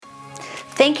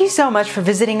Thank you so much for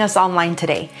visiting us online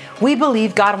today. We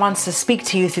believe God wants to speak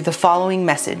to you through the following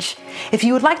message. If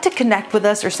you would like to connect with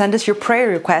us or send us your prayer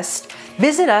requests,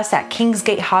 visit us at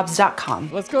kingsgatehobbs.com.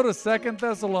 Let's go to 2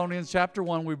 Thessalonians chapter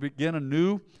 1. We begin a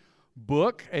new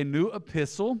book, a new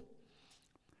epistle.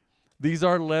 These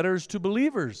are letters to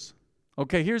believers.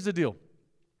 Okay, here's the deal.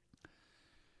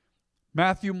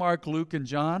 Matthew, Mark, Luke, and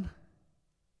John,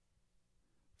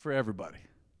 for everybody.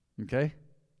 Okay?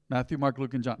 Matthew, Mark,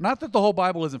 Luke, and John. Not that the whole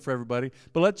Bible isn't for everybody,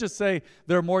 but let's just say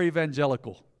they're more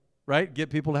evangelical, right? Get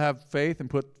people to have faith and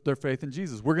put their faith in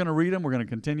Jesus. We're going to read them. We're going to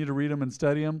continue to read them and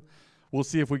study them. We'll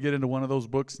see if we get into one of those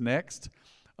books next.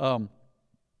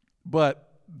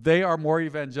 But they are more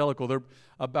evangelical. They're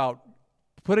about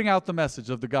putting out the message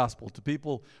of the gospel to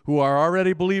people who are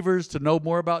already believers, to know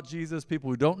more about Jesus, people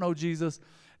who don't know Jesus.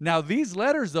 Now, these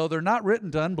letters, though, they're not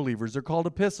written to unbelievers. They're called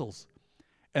epistles.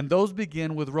 And those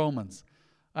begin with Romans.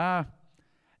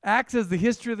 Acts is the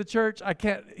history of the church.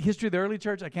 History of the early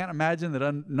church. I can't imagine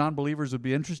that non-believers would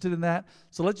be interested in that.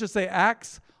 So let's just say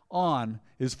Acts on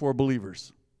is for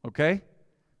believers, okay?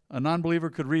 A non-believer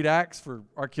could read Acts for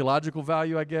archaeological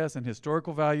value, I guess, and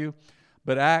historical value.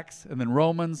 But Acts and then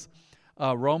Romans.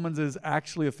 Romans is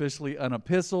actually officially an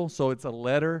epistle, so it's a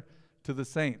letter to the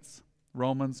saints.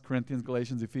 Romans, Corinthians,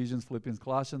 Galatians, Ephesians, Philippians,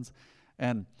 Colossians.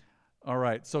 And all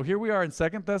right, so here we are in 2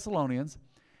 Thessalonians.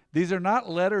 These are not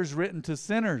letters written to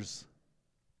sinners.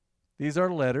 These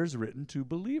are letters written to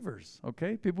believers,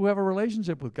 okay? People who have a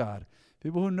relationship with God,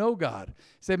 people who know God.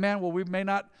 Say, man, well,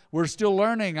 we're still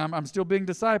learning. I'm still being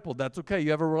discipled. That's okay.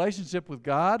 You have a relationship with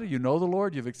God. You know the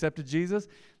Lord. You've accepted Jesus.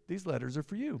 These letters are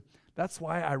for you. That's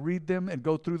why I read them and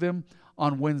go through them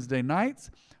on Wednesday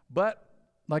nights. But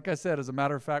like I said, as a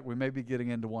matter of fact, we may be getting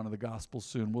into one of the Gospels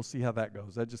soon. We'll see how that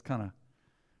goes. That just kind of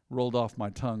rolled off my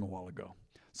tongue a while ago.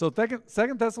 So 2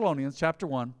 Thessalonians chapter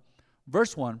 1,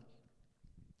 verse 1.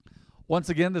 Once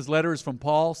again, this letter is from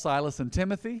Paul, Silas, and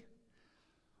Timothy.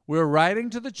 We're writing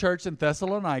to the church in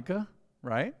Thessalonica,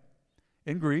 right,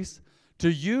 in Greece,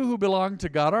 to you who belong to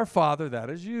God our Father, that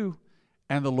is you,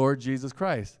 and the Lord Jesus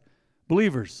Christ.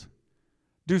 Believers,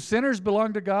 do sinners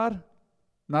belong to God?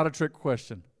 Not a trick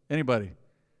question. Anybody?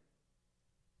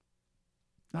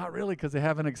 Not really, because they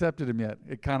haven't accepted him yet.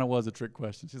 It kind of was a trick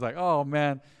question. She's like, oh,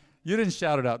 man. You didn't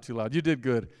shout it out too loud. You did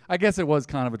good. I guess it was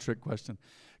kind of a trick question.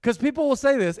 Because people will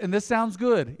say this, and this sounds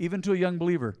good, even to a young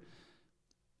believer.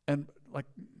 And like,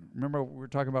 remember we were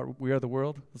talking about We Are the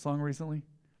World, the song recently?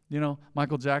 You know,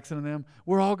 Michael Jackson and them.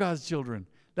 We're all God's children.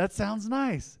 That sounds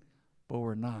nice, but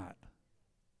we're not.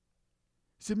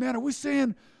 You say, man, are we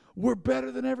saying we're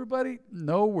better than everybody?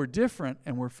 No, we're different,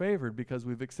 and we're favored because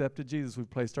we've accepted Jesus. We've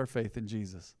placed our faith in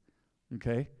Jesus.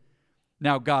 Okay?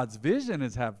 Now, God's vision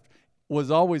was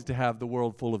always to have the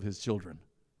world full of his children,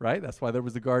 right? That's why there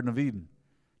was the Garden of Eden,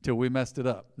 till we messed it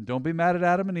up. And don't be mad at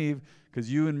Adam and Eve,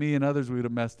 because you and me and others would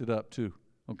have messed it up too,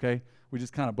 okay? We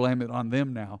just kind of blame it on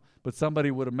them now, but somebody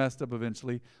would have messed up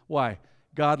eventually. Why?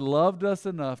 God loved us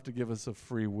enough to give us a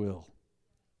free will.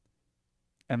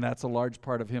 And that's a large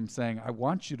part of him saying, I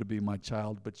want you to be my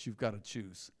child, but you've got to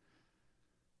choose.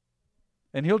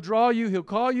 And he'll draw you, he'll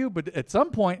call you, but at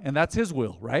some point, and that's his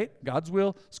will, right? God's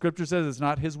will. Scripture says it's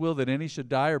not his will that any should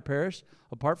die or perish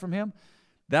apart from him.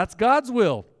 That's God's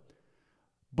will.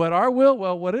 But our will,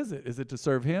 well, what is it? Is it to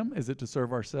serve him? Is it to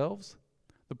serve ourselves?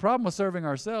 The problem with serving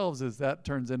ourselves is that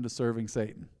turns into serving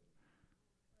Satan.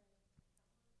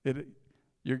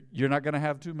 You're not going to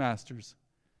have two masters.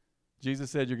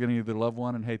 Jesus said you're going to either love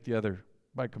one and hate the other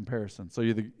by comparison. So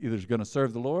you're either going to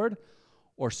serve the Lord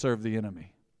or serve the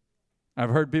enemy. I've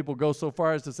heard people go so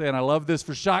far as to say, and I love this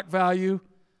for shock value.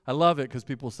 I love it because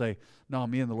people say, no,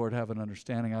 me and the Lord have an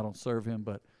understanding. I don't serve him.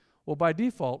 But, well, by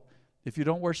default, if you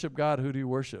don't worship God, who do you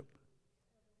worship?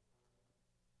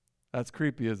 That's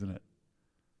creepy, isn't it?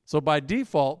 So by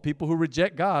default, people who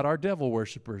reject God are devil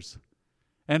worshipers.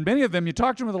 And many of them, you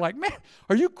talk to them, they're like, man,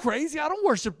 are you crazy? I don't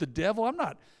worship the devil. I'm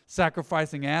not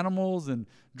sacrificing animals and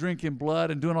drinking blood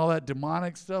and doing all that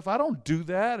demonic stuff. I don't do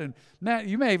that. And man,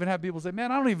 you may even have people say,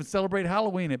 man, I don't even celebrate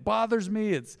Halloween. It bothers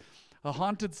me. It's a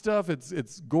haunted stuff.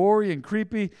 It's gory and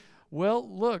creepy. Well,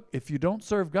 look, if you don't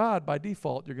serve God, by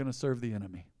default, you're going to serve the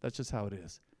enemy. That's just how it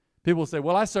is. People will say,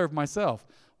 well, I serve myself.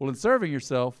 Well, in serving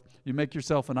yourself, you make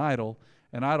yourself an idol,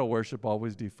 and idol worship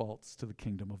always defaults to the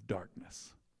kingdom of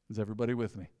darkness. Is everybody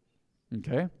with me?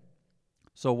 Okay?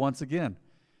 So once again,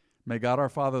 may God our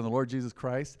Father and the Lord Jesus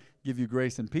Christ give you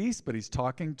grace and peace, but he's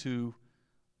talking to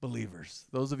believers.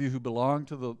 Those of you who belong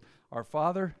to our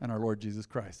Father and our Lord Jesus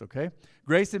Christ, okay?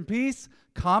 Grace and peace,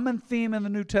 common theme in the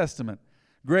New Testament.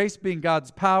 Grace being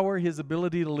God's power, his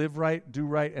ability to live right, do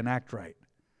right, and act right.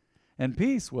 And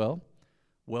peace,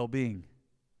 well-being.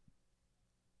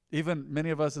 Even many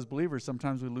of us as believers,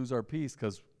 sometimes we lose our peace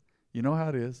because you know how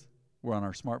it is. We're on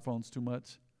our smartphones too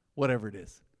much, whatever it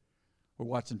is. We're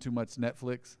watching too much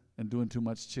Netflix and doing too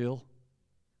much chill.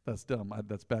 That's dumb.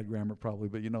 That's bad grammar probably,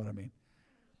 but you know what I mean.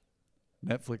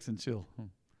 Netflix and chill.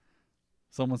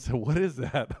 Someone said, what is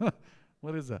that?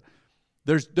 What is that?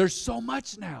 There's so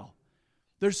much now.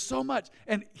 There's so much.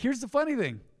 And here's the funny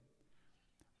thing.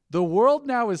 The world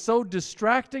now is so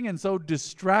distracting and so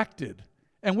distracted.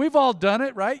 And we've all done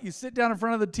it, right? You sit down in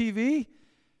front of the TV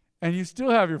and you still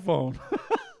have your phone,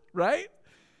 right?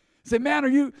 Say, man, are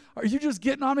you just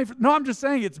getting on me? No, I'm just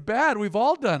saying it's bad. We've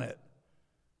all done it.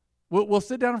 We'll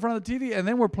sit down in front of the TV and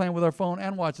then we're playing with our phone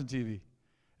and watching TV.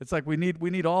 It's like we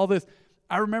need all this.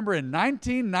 I remember in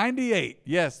 1998,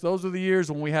 yes, those are the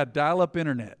years when we had dial-up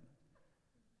internet.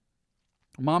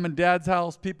 Mom and Dad's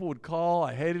house, people would call.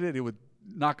 I hated it. It would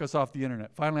knock us off the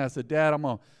internet. Finally, I said, Dad, I'm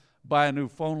going to buy a new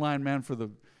phone line, man, for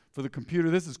the computer.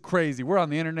 This is crazy. We're on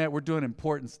the internet. We're doing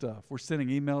important stuff. We're sending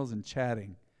emails and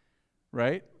chatting,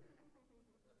 right?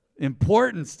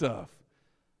 Important stuff.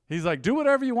 He's like, do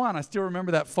whatever you want. I still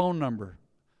remember that phone number,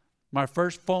 my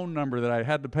first phone number that I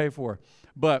had to pay for.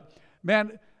 But,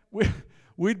 man,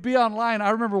 we'd be online.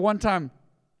 I remember one time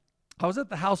I was at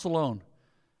the house alone.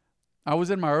 I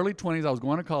was in my early 20s. I was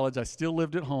going to college. I still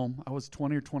lived at home. I was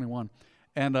 20 or 21.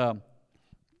 And I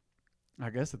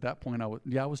guess at that point I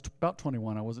was about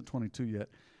 21. I wasn't 22 yet.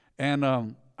 And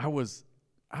I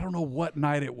don't know what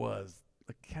night it was,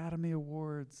 Academy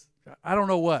Awards. I don't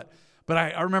know what. But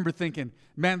I remember thinking,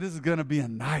 man, this is going to be a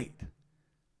night.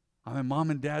 I'm in Mom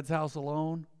and Dad's house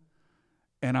alone.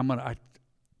 And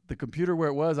the computer where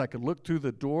it was, I could look through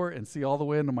the door and see all the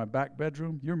way into my back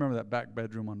bedroom. You remember that back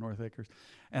bedroom on North Acres.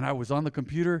 And I was on the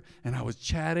computer, and I was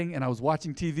chatting, and I was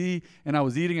watching TV, and I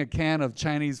was eating a can of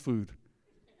Chinese food.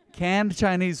 Canned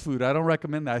Chinese food. I don't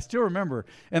recommend that. I still remember.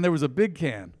 And there was a big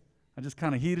can. I just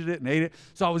kind of heated it and ate it.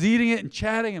 So I was eating it and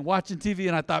chatting and watching TV,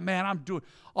 and I thought, man,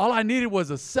 all I needed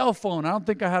was a cell phone. I don't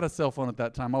think I had a cell phone at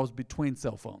that time. I was between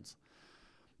cell phones.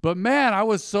 But, man, I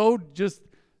was so just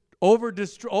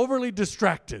overly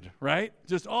distracted, right?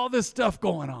 Just all this stuff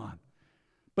going on.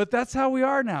 But that's how we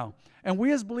are now. And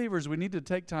we as believers, we need to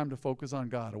take time to focus on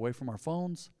God, away from our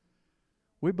phones.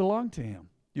 We belong to Him.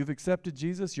 You've accepted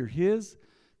Jesus. You're His.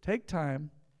 Take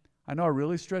time. I know I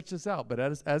really stretch this out, but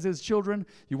as His children,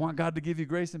 you want God to give you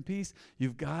grace and peace,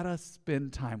 you've got to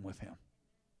spend time with Him.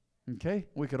 Okay?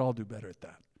 We could all do better at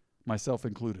that, myself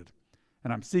included.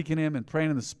 And I'm seeking Him and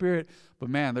praying in the Spirit, but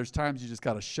man, there's times you just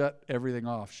got to shut everything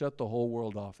off, shut the whole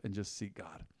world off, and just seek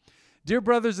God. Dear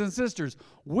brothers and sisters,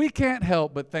 we can't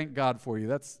help but thank God for you.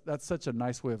 That's such a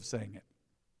nice way of saying it.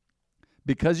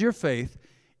 Because your faith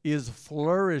is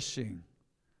flourishing.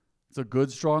 It's a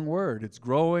good, strong word. It's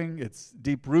growing. It's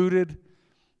deep-rooted.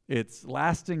 It's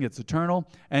lasting. It's eternal.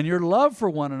 And your love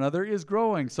for one another is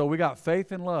growing. So we got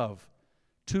faith and love.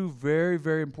 Two very,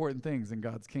 very important things in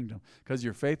God's kingdom. Because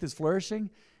your faith is flourishing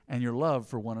and your love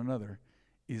for one another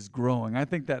is growing. I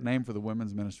think that name for the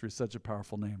women's ministry is such a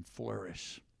powerful name,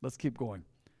 Flourish. Let's keep going.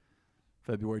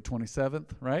 February 27th,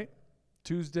 right?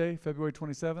 Tuesday, February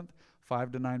 27th,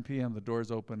 5 to 9 p.m. The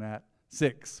doors open at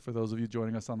 6 for those of you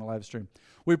joining us on the live stream.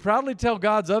 We proudly tell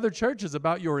God's other churches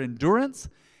about your endurance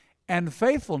and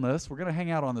faithfulness. We're going to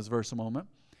hang out on this verse a moment.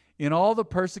 In all the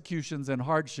persecutions and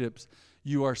hardships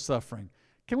you are suffering.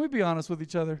 Can we be honest with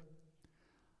each other?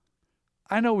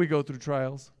 I know we go through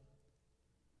trials,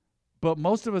 but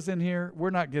most of us in here, we're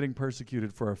not getting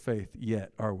persecuted for our faith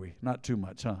yet, are we? Not too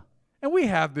much, huh? And we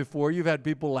have before. You've had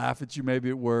people laugh at you maybe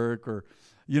at work, or,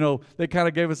 they kind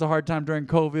of gave us a hard time during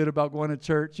COVID about going to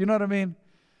church. You know what I mean?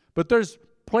 But there's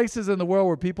places in the world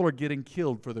where people are getting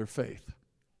killed for their faith.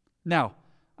 Now,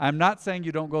 I'm not saying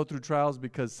you don't go through trials,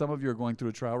 because some of you are going through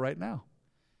a trial right now.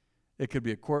 It could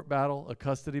be a court battle, a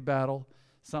custody battle,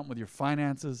 something with your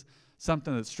finances,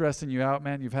 something that's stressing you out,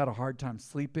 man. You've had a hard time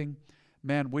sleeping.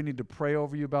 Man, we need to pray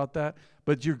over you about that.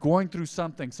 But you're going through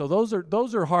something. So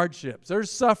those are hardships.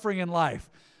 There's suffering in life.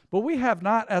 But we have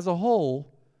not, as a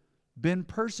whole, been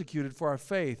persecuted for our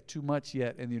faith too much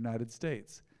yet in the United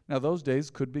States. Now, those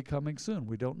days could be coming soon.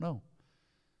 We don't know.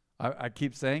 I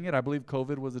keep saying it. I believe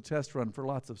COVID was a test run for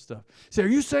lots of stuff. Say, are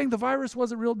you saying the virus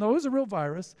wasn't real? No, it was a real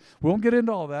virus. We won't get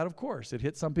into all that, of course. It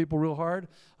hit some people real hard.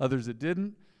 Others it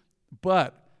didn't.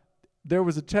 But there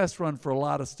was a test run for a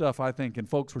lot of stuff, I think, and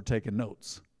folks were taking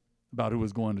notes about who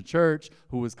was going to church,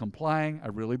 who was complying. I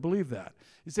really believe that.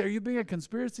 You say, are you being a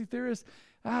conspiracy theorist?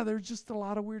 There's just a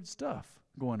lot of weird stuff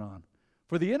going on.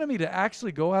 For the enemy to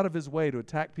actually go out of his way to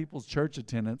attack people's church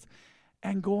attendance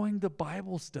and going to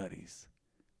Bible studies.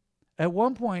 At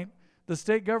one point, the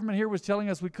state government here was telling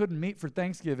us we couldn't meet for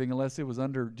Thanksgiving unless it was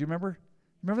under, do you remember?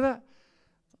 Remember that?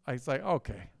 It's like,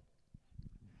 okay.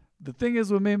 The thing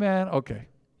is with me, man, okay.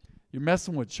 You're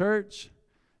messing with church.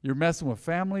 You're messing with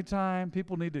family time.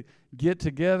 People need to get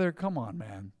together. Come on,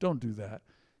 man. Don't do that.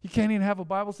 You can't even have a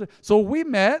Bible study. So we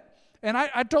met, and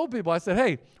I told people, I said,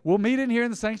 hey, we'll meet in here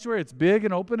in the sanctuary. It's big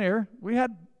and open air. We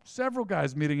had several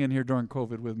guys meeting in here during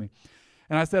COVID with me.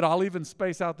 And I said, I'll even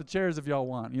space out the chairs if y'all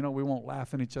want. You know, we won't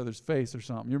laugh in each other's face or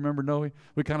something. You remember Noe?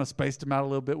 We kind of spaced them out a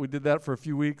little bit. We did that for a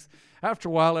few weeks. After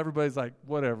a while, everybody's like,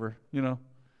 whatever, you know.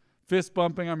 Fist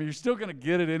bumping. I mean, you're still going to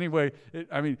get it anyway.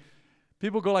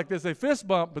 People go like this. They fist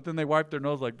bump, but then they wipe their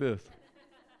nose like this.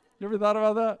 You ever thought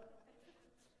about that?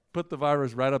 Put the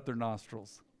virus right up their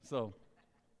nostrils. So,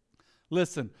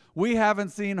 listen, we haven't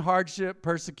seen hardship,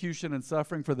 persecution, and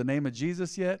suffering for the name of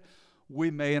Jesus yet. We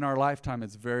may in our lifetime.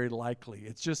 It's very likely.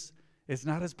 It's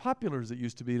not as popular as it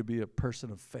used to be a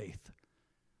person of faith.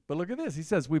 But look at this. He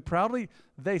says, we proudly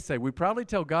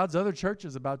tell God's other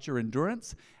churches about your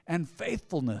endurance and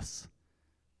faithfulness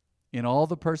in all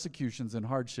the persecutions and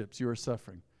hardships you are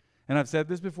suffering. And I've said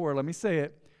this before. Let me say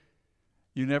it.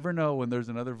 You never know when there's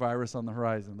another virus on the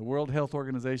horizon. The World Health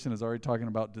Organization is already talking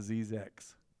about disease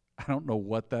X. I don't know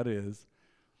what that is.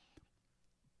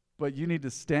 But you need to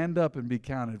stand up and be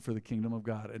counted for the kingdom of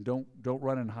God. And don't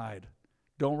run and hide.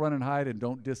 Don't run and hide and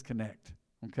don't disconnect.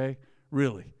 Okay?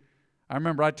 Really. I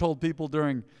remember I told people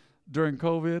during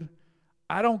COVID,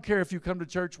 I don't care if you come to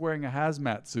church wearing a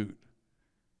hazmat suit.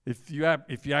 If you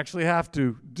actually have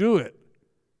to, do it.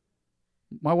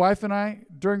 My wife and I,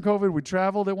 during COVID, we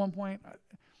traveled at one point. I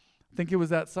think it was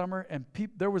that summer, and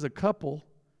there was a couple.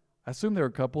 I assume they were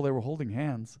a couple. They were holding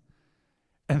hands,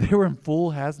 and they were in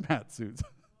full hazmat suits.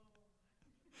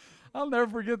 I'll never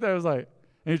forget that. I was like,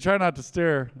 and you try not to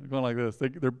stare, going like this.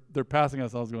 They're passing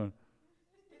us. I was going,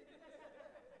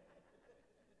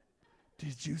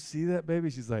 did you see that, baby?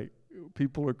 She's like,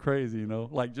 people are crazy, you know,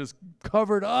 like just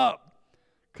covered up,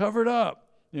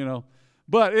 you know.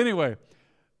 But anyway,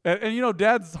 and you know,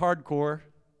 Dad's hardcore.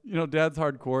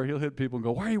 He'll hit people and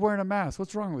go, why are you wearing a mask?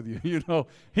 What's wrong with you? You know,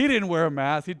 he didn't wear a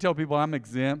mask. He'd tell people I'm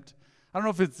exempt. I don't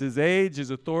know if it's his age, his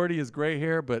authority, his gray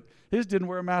hair, but he just didn't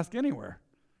wear a mask anywhere.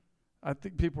 I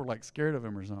think people are like scared of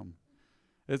him or something.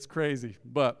 It's crazy.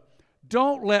 But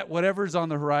don't let whatever's on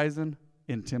the horizon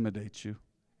intimidate you.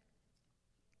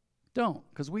 Don't,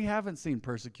 because we haven't seen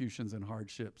persecutions and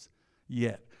hardships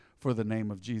yet for the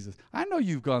name of Jesus. I know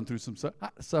you've gone through some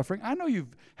suffering. I know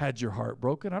you've had your heart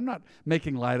broken. I'm not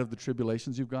making light of the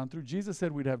tribulations you've gone through. Jesus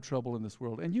said we'd have trouble in this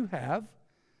world, and you have.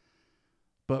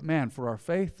 But man, for our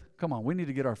faith, come on, we need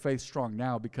to get our faith strong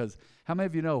now, because how many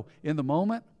of you know, in the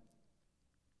moment,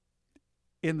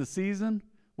 in the season,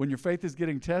 when your faith is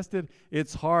getting tested,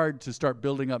 it's hard to start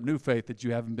building up new faith that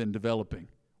you haven't been developing.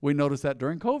 We noticed that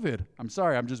during COVID. I'm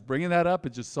sorry, I'm just bringing that up.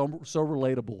 It's just so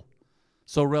relatable,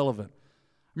 so relevant.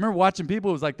 I remember watching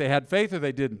people, it was like they had faith or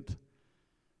they didn't.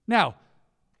 Now,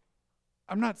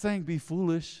 I'm not saying be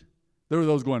foolish. There were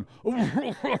those going,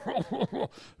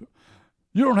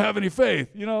 you don't have any faith.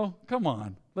 You know, come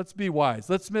on. Let's be wise.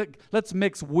 Let's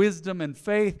mix wisdom and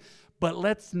faith, but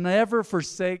let's never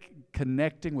forsake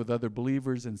connecting with other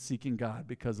believers and seeking God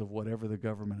because of whatever the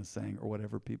government is saying or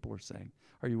whatever people are saying.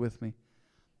 Are you with me?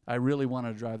 I really want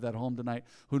to drive that home tonight.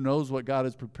 Who knows what God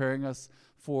is preparing us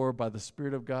for by the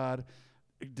Spirit of God?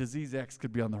 Disease X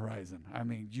could be on the horizon. I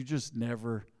mean, you just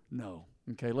never know.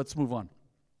 Okay, let's move on.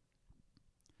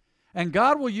 And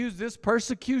God will use this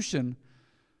persecution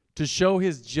to show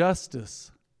his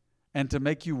justice and to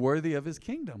make you worthy of his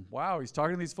kingdom. Wow, he's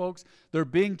talking to these folks. They're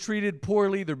being treated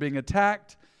poorly. They're being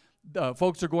attacked.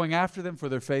 Folks are going after them for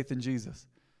their faith in Jesus.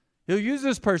 He'll use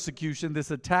this persecution,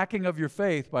 this attacking of your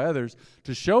faith by others,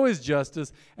 to show his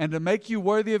justice and to make you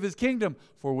worthy of his kingdom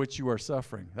for which you are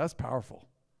suffering. That's powerful.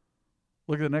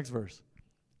 Look at the next verse.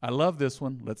 I love this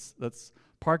one. Let's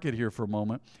park it here for a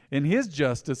moment. In his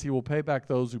justice, he will pay back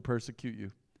those who persecute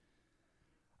you.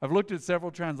 I've looked at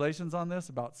several translations on this,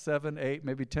 about 7, 8,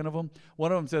 maybe 10 of them.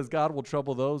 One of them says, God will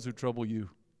trouble those who trouble you.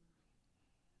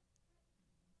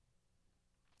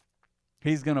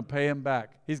 He's going to pay him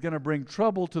back. He's going to bring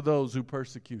trouble to those who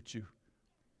persecute you.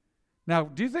 Now,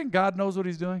 do you think God knows what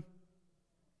he's doing?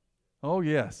 Oh,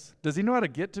 yes. Does he know how to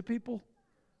get to people?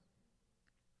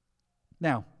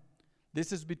 Now,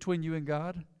 this is between you and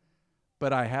God,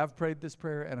 but I have prayed this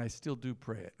prayer, and I still do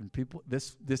pray it. And people,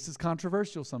 this is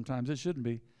controversial sometimes. It shouldn't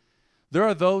be. There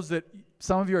are those that,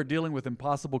 some of you are dealing with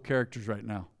impossible characters right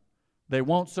now. They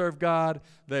won't serve God.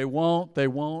 They won't.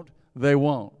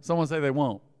 Someone say they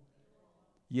won't.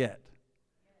 Yet.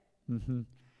 Mm-hmm.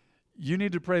 You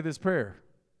need to pray this prayer.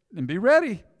 And be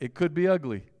ready. It could be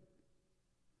ugly.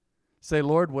 Say,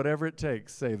 Lord, whatever it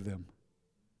takes, save them.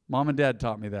 Mom and Dad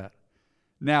taught me that.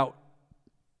 Now,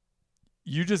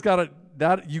 you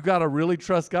gotta really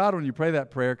trust God when you pray that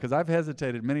prayer, because I've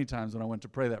hesitated many times when I went to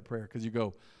pray that prayer, because you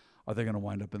go, are they going to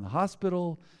wind up in the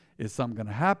hospital? Is something going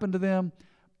to happen to them?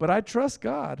 But I trust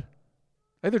God.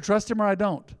 I either trust him or I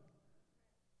don't.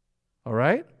 All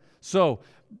right? So,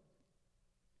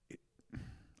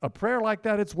 a prayer like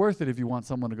that, it's worth it if you want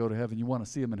someone to go to heaven. You want to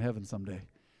see them in heaven someday.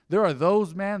 There are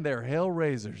those, man, they're hell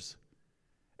raisers.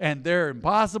 And they're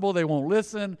impossible. They won't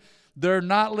listen. They're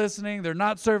not listening. They're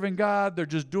not serving God. They're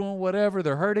just doing whatever.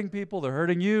 They're hurting people. They're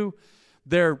hurting you.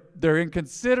 They're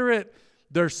inconsiderate.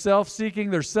 They're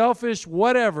self-seeking. They're selfish.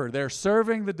 Whatever. They're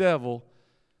serving the devil.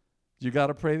 You got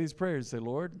to pray these prayers. Say,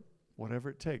 Lord, whatever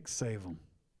it takes, save them.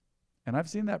 And I've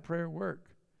seen that prayer work.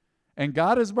 And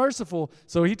God is merciful.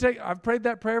 So I've prayed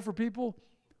that prayer for people,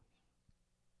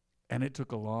 and it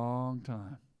took a long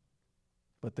time.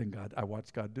 But then I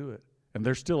watched God do it. And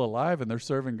they're still alive, and they're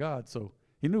serving God. So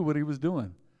he knew what he was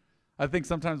doing. I think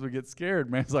sometimes we get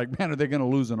scared, man. It's like, man, are they going to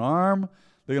lose an arm?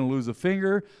 They're going to lose a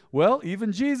finger? Well,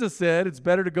 even Jesus said it's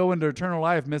better to go into eternal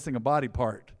life missing a body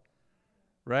part.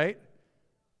 Right?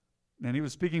 And he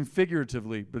was speaking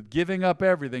figuratively, but giving up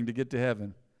everything to get to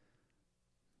heaven.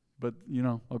 But,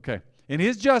 okay. In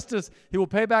his justice, he will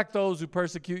pay back those who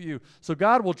persecute you. So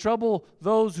God will trouble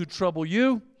those who trouble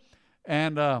you.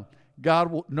 And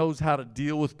God knows how to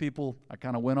deal with people. I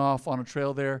kind of went off on a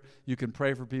trail there. You can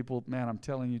pray for people. Man, I'm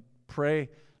telling you, pray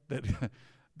that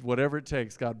whatever it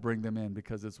takes, God bring them in,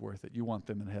 because it's worth it. You want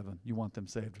them in heaven. You want them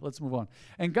saved. Let's move on.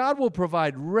 And God will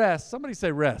provide rest. Somebody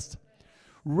say rest.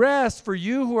 Rest for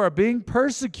you who are being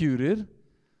persecuted,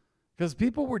 because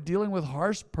people were dealing with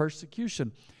harsh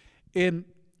persecution. In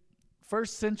 1st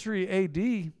century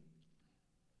A.D.,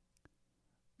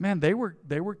 man, they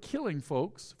were killing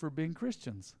folks for being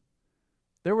Christians.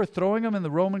 They were throwing them in the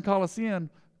Roman Colosseum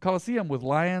with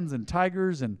lions and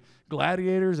tigers and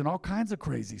gladiators and all kinds of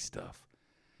crazy stuff.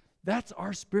 That's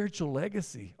our spiritual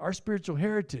legacy, our spiritual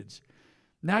heritage.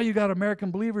 Now you got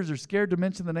American believers who are scared to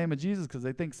mention the name of Jesus because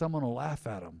they think someone will laugh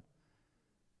at them.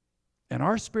 And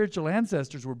our spiritual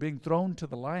ancestors were being thrown to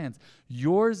the lions.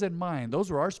 Yours and mine, those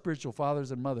were our spiritual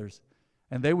fathers and mothers.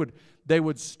 And they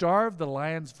would starve the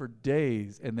lions for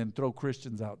days and then throw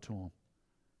Christians out to them.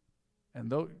 And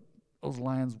those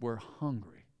lions were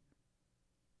hungry.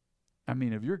 I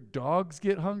mean, if your dogs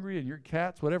get hungry and your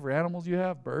cats, whatever animals you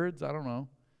have, birds, I don't know.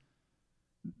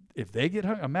 If they get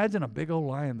hungry, imagine a big old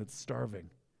lion that's starving.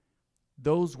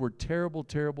 Those were terrible,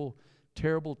 terrible,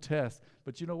 terrible tests.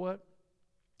 But you know what?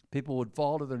 People would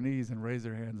fall to their knees and raise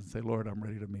their hands and say, Lord, I'm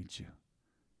ready to meet you.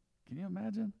 Can you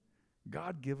imagine?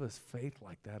 God give us faith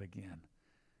like that again.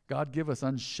 God give us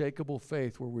unshakable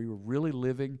faith where we were really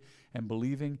living and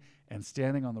believing and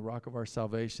standing on the rock of our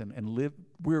salvation and live.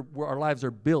 Our lives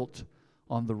are built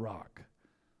on the rock.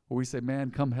 Where we say, man,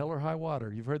 come hell or high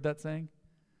water. You've heard that saying?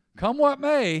 Come what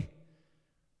may,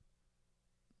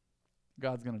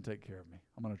 God's going to take care of me.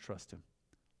 I'm going to trust him.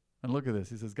 And look at this.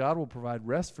 He says, God will provide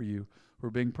rest for you who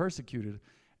are being persecuted,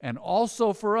 and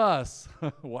also for us.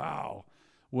 Wow.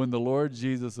 When the Lord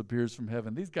Jesus appears from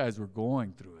heaven. These guys were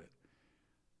going through it.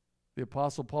 The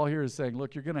Apostle Paul here is saying,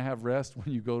 look, you're going to have rest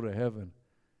when you go to heaven.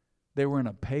 They were in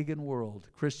a pagan world.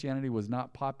 Christianity was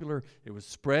not popular. It was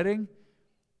spreading.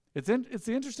 It's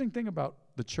the interesting thing about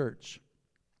the church.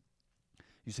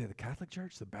 You say the Catholic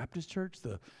Church, the Baptist Church,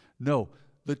 the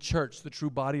church, the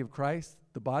true body of Christ,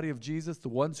 the body of Jesus, the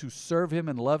ones who serve him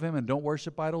and love him and don't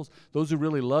worship idols, those who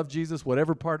really love Jesus,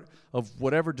 whatever part of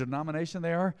whatever denomination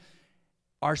they are.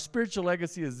 Our spiritual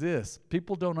legacy is this.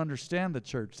 People don't understand the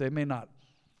church. They may not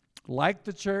like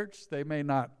the church. They may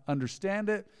not understand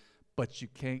it, but you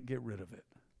can't get rid of it.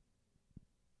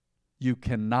 You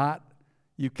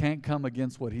can't come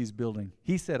against what he's building.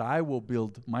 He said, I will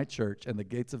build my church and the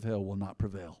gates of hell will not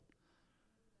prevail.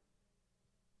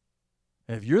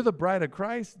 If you're the bride of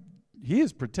Christ, he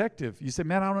is protective. You say,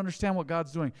 man, I don't understand what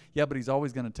God's doing. Yeah, but he's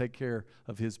always going to take care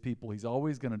of his people. He's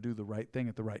always going to do the right thing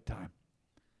at the right time.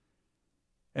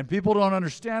 And people don't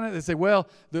understand it. They say, well,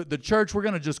 the church, we're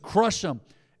going to just crush them.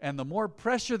 And the more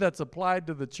pressure that's applied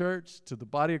to the church, to the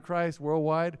body of Christ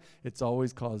worldwide, it's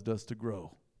always caused us to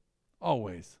grow.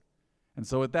 Always. And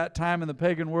so at that time in the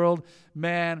pagan world,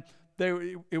 man,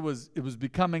 it was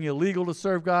becoming illegal to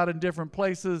serve God in different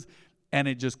places, and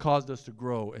it just caused us to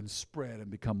grow and spread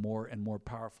and become more and more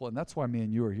powerful. And that's why me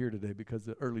and you are here today, because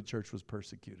the early church was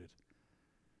persecuted.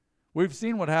 We've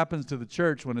seen what happens to the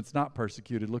church when it's not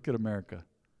persecuted. Look at America.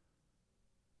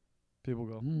 People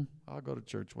go, I'll go to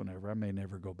church whenever. I may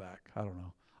never go back. I don't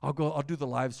know. I'll do the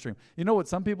live stream. You know what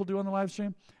some people do on the live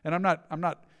stream? And I'm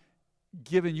not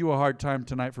giving you a hard time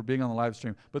tonight for being on the live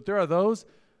stream, but there are those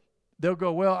They'll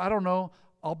go, well, I don't know.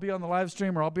 I'll be on the live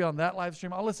stream or I'll be on that live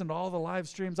stream. I'll listen to all the live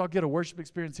streams. I'll get a worship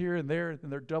experience here and there.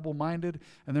 And they're double-minded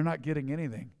and they're not getting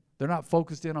anything. They're not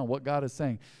focused in on what God is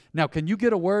saying. Now, can you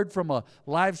get a word from a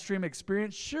live stream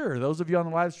experience? Sure. Those of you on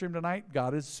the live stream tonight,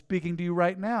 God is speaking to you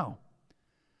right now.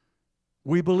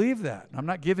 We believe that. I'm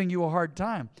not giving you a hard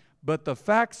time. But the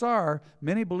facts are,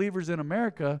 many believers in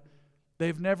America,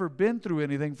 they've never been through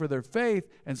anything for their faith.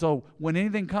 And so when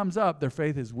anything comes up, their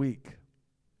faith is weak.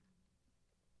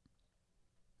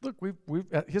 Look,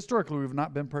 historically, we've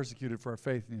not been persecuted for our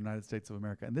faith in the United States of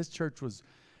America. And this church was,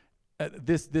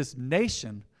 this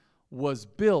nation was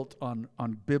built on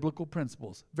biblical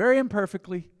principles. Very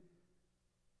imperfectly,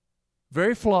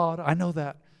 very flawed, I know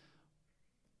that.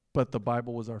 But the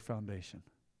Bible was our foundation.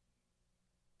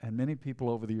 And many people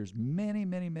over the years, many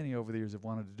over the years have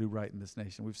wanted to do right in this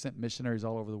nation. We've sent missionaries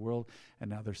all over the world, and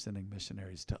now they're sending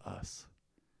missionaries to us.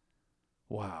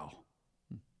 Wow.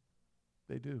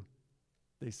 They do.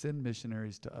 They send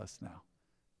missionaries to us now.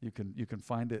 You can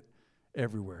find it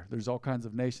everywhere. There's all kinds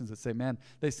of nations that say, man,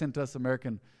 they sent us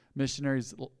American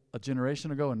missionaries a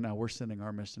generation ago, and now we're sending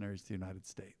our missionaries to the United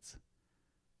States.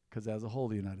 Because as a whole,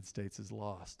 the United States is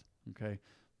lost. Okay?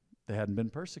 They hadn't been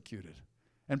persecuted.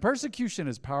 And persecution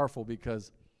is powerful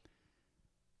because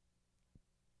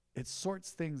it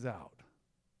sorts things out.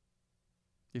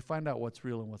 You find out what's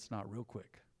real and what's not real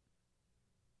quick.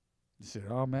 You say,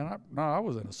 oh man, I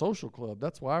was in a social club.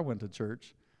 That's why I went to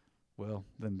church. Well,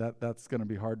 then that's going to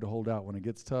be hard to hold out. When it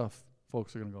gets tough,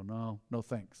 folks are going to go, no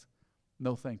thanks.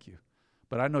 No thank you.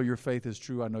 But I know your faith is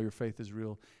true. I know your faith is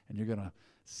real. And you're going to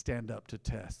stand up to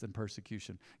test and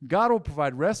persecution. God will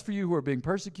provide rest for you who are being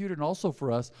persecuted and also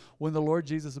for us when the Lord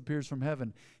Jesus appears from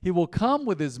heaven. He will come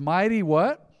with his mighty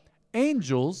what?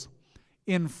 Angels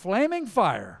in flaming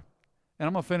fire. And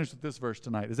I'm going to finish with this verse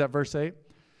tonight. Is that verse 8?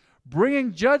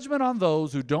 Bringing judgment on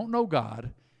those who don't know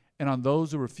God and on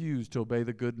those who refuse to obey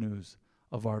the good news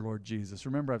of our Lord Jesus.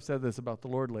 Remember, I've said this about the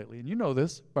Lord lately, and you know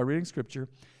this by reading Scripture.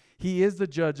 He is the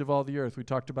judge of all the earth. We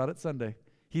talked about it Sunday.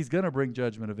 He's going to bring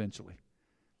judgment eventually.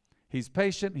 He's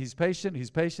patient, he's patient, he's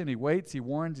patient. He waits, he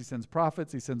warns, he sends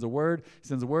prophets, he sends a word,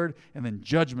 and then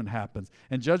judgment happens.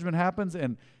 And judgment happens,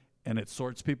 and it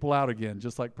sorts people out again,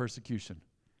 just like persecution.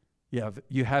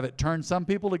 You have it turn some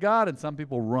people to God, and some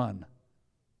people run.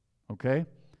 Okay?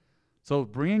 So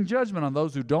bringing judgment on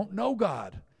those who don't know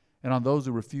God and on those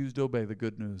who refuse to obey the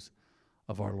good news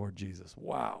of our Lord Jesus.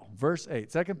 Wow. Verse 8,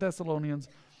 2 Thessalonians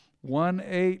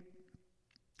 1:8.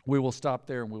 We will stop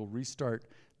there and we'll restart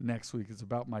next week. It's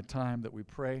about my time that we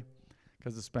pray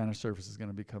because the Spanish service is going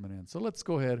to be coming in. So let's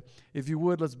go ahead. If you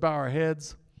would, let's bow our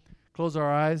heads, close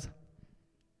our eyes,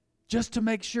 just to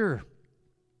make sure.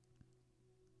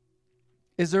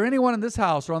 Is there anyone in this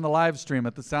house or on the live stream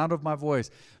at the sound of my voice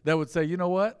that would say, you know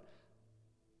what?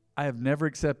 I have never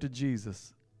accepted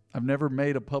Jesus. I've never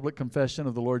made a public confession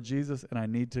of the Lord Jesus, and I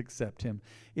need to accept him.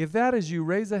 If that is you,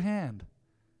 raise a hand.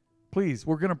 Please,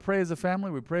 we're going to pray as a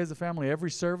family. We pray as a family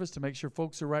every service to make sure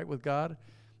folks are right with God.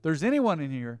 If there's anyone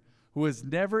in here who has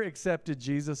never accepted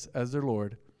Jesus as their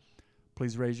Lord,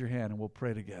 please raise your hand and we'll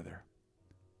pray together.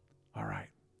 All right.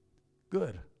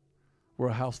 Good. We're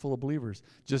a house full of believers.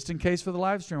 Just in case for the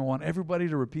live stream, I want everybody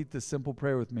to repeat this simple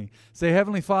prayer with me. Say,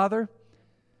 Heavenly Father,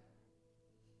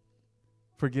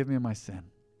 forgive me of my sin.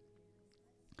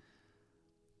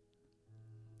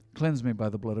 Cleanse me by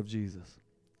the blood of Jesus.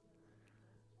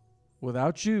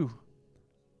 Without you,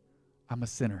 I'm a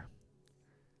sinner.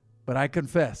 But I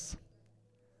confess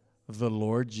the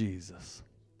Lord Jesus.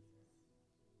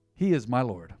 He is my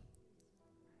Lord.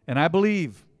 And I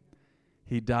believe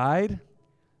he died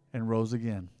and rose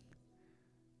again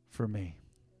for me.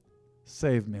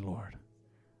 Save me, Lord.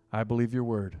 I believe your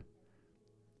word.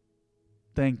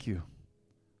 Thank you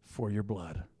for your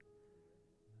blood.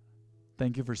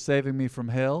 Thank you for saving me from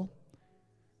hell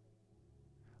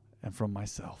and from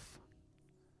myself.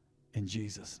 In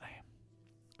Jesus' name.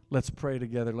 Let's pray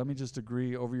together. Let me just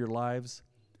agree over your lives.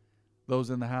 Those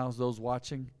in the house, those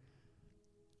watching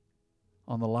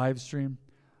on the live stream.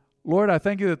 Lord, I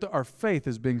thank you that our faith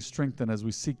is being strengthened as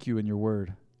we seek you in your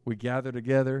word. We gather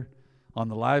together on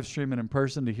the live stream and in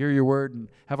person to hear your word and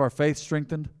have our faith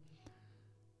strengthened.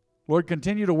 Lord,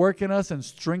 continue to work in us and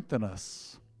strengthen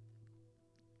us.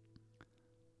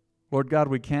 Lord God,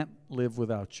 we can't live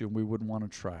without you, and we wouldn't want to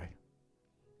try.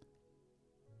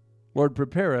 Lord,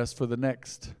 prepare us for the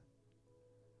next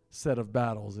set of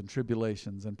battles and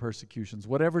tribulations and persecutions,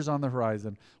 whatever's on the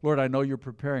horizon. Lord, I know you're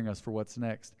preparing us for what's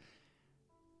next,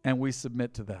 and we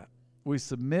submit to that. We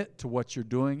submit to what you're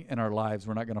doing in our lives.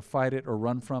 We're not going to fight it or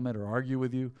run from it or argue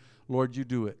with you. Lord, you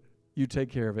do it. You take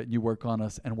care of it, and you work on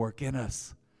us and work in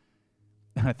us.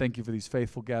 And I thank you for these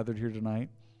faithful gathered here tonight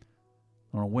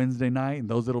on a Wednesday night and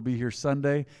those that will be here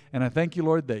Sunday. And I thank you,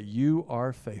 Lord, that you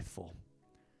are faithful.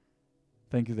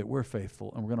 Thank you that we're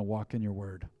faithful and we're going to walk in your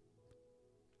word.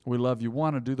 We love you,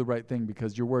 want to do the right thing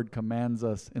because your word commands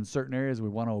us in certain areas. We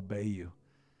want to obey you.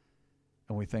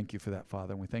 And we thank you for that,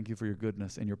 Father. And we thank you for your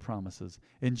goodness and your promises.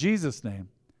 In Jesus' name,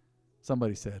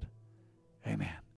 somebody said, amen.